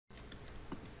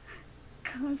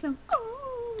Cause I'm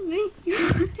only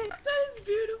That is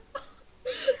beautiful.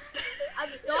 I'm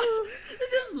not.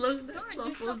 It just looked at Don't do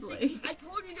Buffalo's something. like. I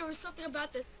told you there was something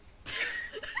about this.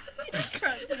 It's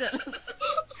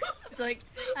like,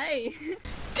 hey.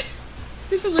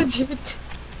 This is legit.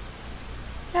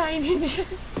 Die ninja.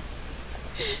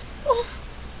 Oh.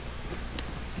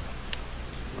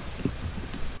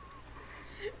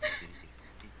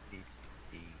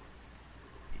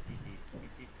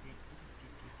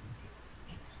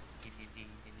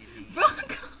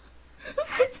 Bronco!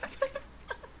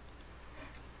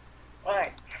 What?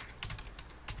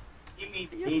 Give me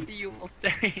Just you all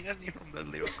staring at me from the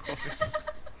little corner.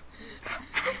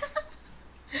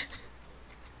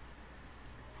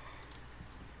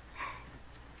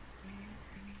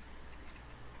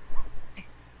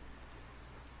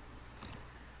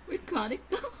 Where'd Chronic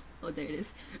go? Oh, there it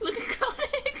is. Look at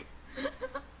Chronic!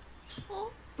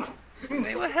 Oh.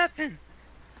 Wait, what happened?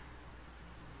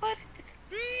 What?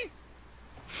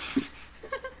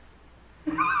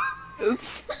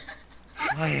 Oops.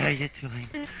 Why are you doing?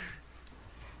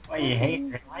 Why you hate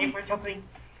your life or something?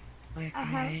 My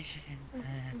creation.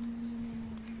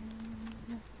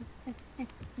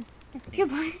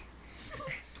 Goodbye.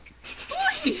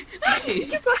 Hey!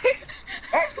 Goodbye.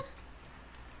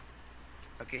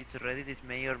 Okay, it's ready. This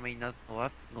may or may not go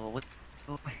up. Go what?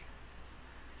 Go away.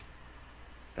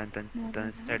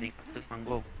 Dun, starting up to one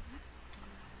go.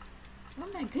 Oh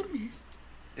my goodness.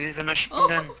 This is a machine Oh.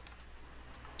 gun.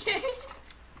 Okay.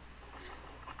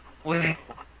 Wait.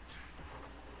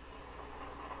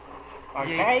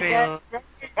 Okay, failed. good.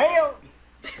 You failed.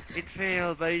 It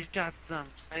failed, but it got some.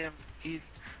 I am give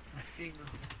a single.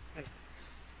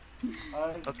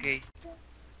 Okay.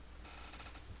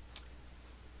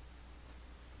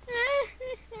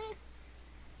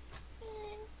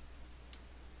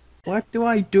 What do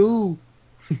I do?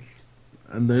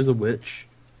 And there's a witch.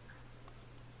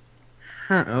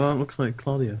 Huh, oh, that looks like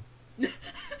Claudia.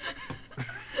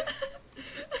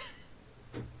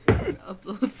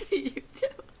 Uploads to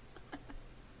YouTube.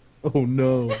 Oh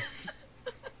no.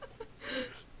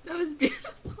 That was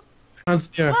beautiful.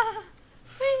 There. Ah,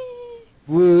 whee!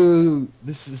 Woo!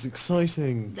 This is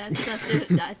exciting. That's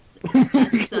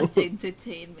such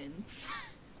entertainment.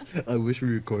 I wish we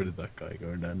recorded that guy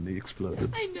going down and he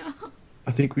exploded. I know.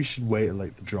 I think we should wait at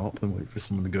like the drop and wait for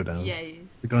someone to go down. Yes.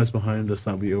 The guys behind us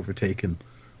that we overtaken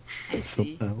I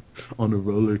see. somehow on a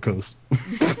roller coaster.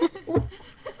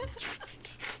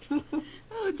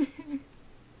 Oh dear.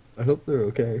 I hope they're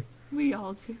okay. We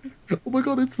all do. Oh my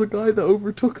god, it's the guy that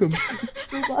overtook him.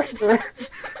 Go back there.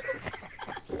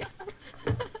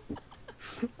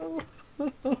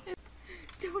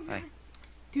 Hi.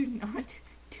 Do not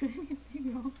do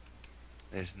anything wrong.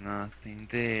 There's nothing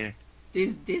there.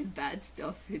 There's bad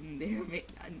stuff in there.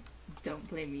 Don't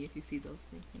blame me if you see those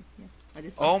things. Yeah. I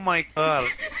just Oh my god.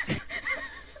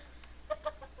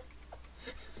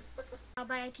 I'll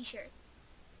buy a t-shirt.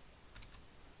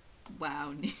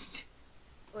 Wow, Ninja.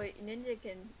 Wait, Ninja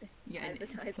can Yeah,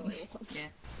 advertise all he wants. Yeah.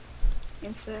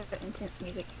 Insert intense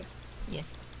music here. Yes.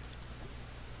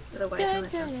 Otherwise, no one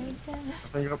counts.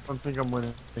 I think I'm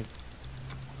winning.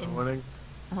 I'm winning.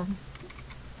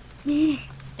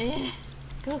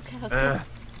 Go, cow, go.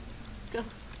 Go.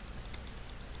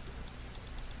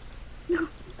 No.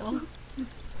 Oh.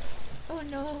 Oh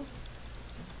no.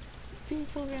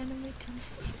 People randomly come.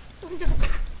 Oh no.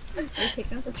 I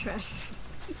take out the trash.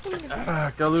 Oh no.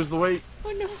 Gotta lose the weight.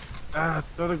 Oh no.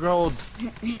 Throw the gold.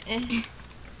 Eh,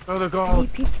 Throw the I gold.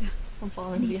 need pizza. I'm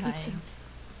falling Need behind. pizza.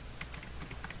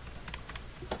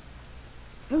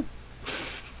 Oh.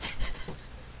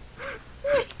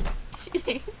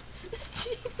 Cheating. It's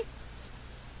cheating.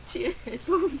 Cheers.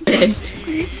 Red.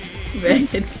 Red. Red.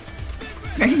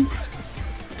 Red.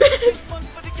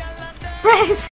 Red.